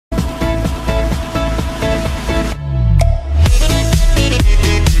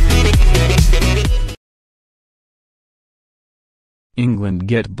England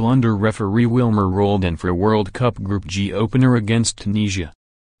get blunder referee Wilmar Roldan for World Cup Group G opener against Tunisia.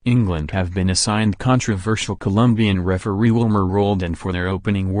 England have been assigned controversial Colombian referee Wilmar Roldan for their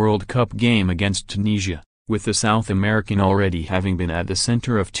opening World Cup game against Tunisia, with the South American already having been at the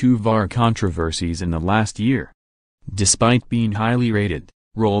center of 2 VAR controversies in the last year. Despite being highly rated,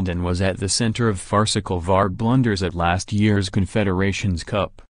 Roldan was at the center of farcical VAR blunders at last year's Confederations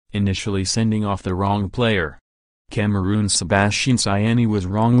Cup, initially sending off the wrong player. Cameroon's Sebastien Siani was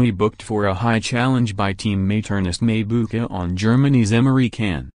wrongly booked for a high challenge by teammate Ernest Mabuka on Germany's Emery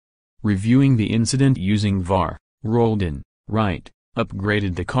Can. Reviewing the incident using VAR, Roldan, right,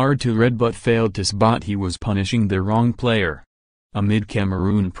 upgraded the card to red but failed to spot he was punishing the wrong player. Amid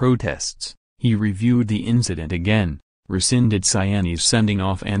Cameroon protests, he reviewed the incident again, rescinded Siani's sending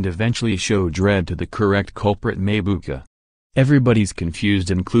off and eventually showed red to the correct culprit Mabuka. "Everybody's confused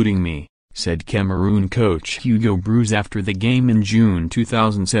including me," said Cameroon coach Hugo Broos after the game in June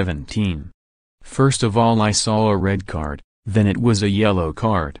 2017. "First of all I saw a red card, then it was a yellow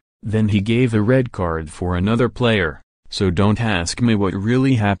card, then he gave a red card for another player, so don't ask me what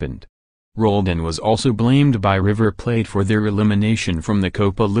really happened." Roldan was also blamed by River Plate for their elimination from the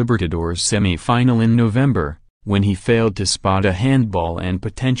Copa Libertadores semi-final in November, when he failed to spot a handball and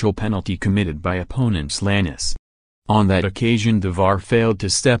potential penalty committed by opponents Lanús. On that occasion the VAR failed to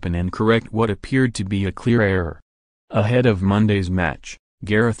step in and correct what appeared to be a clear error. Ahead of Monday's match,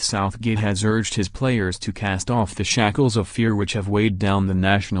 Gareth Southgate has urged his players to cast off the shackles of fear which have weighed down the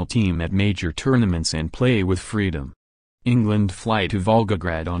national team at major tournaments and play with freedom. England fly to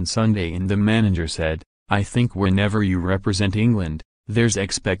Volgograd on Sunday and the manager said, "I think whenever you represent England, there's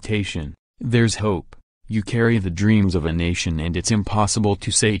expectation, there's hope. You carry the dreams of a nation and it's impossible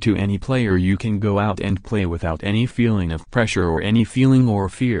to say to any player you can go out and play without any feeling of pressure or any feeling or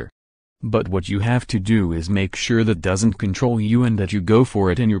fear. But what you have to do is make sure that doesn't control you and that you go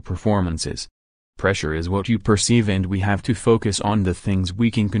for it in your performances. Pressure is what you perceive and we have to focus on the things we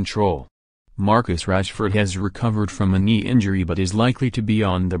can control." Marcus Rashford has recovered from a knee injury but is likely to be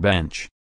on the bench.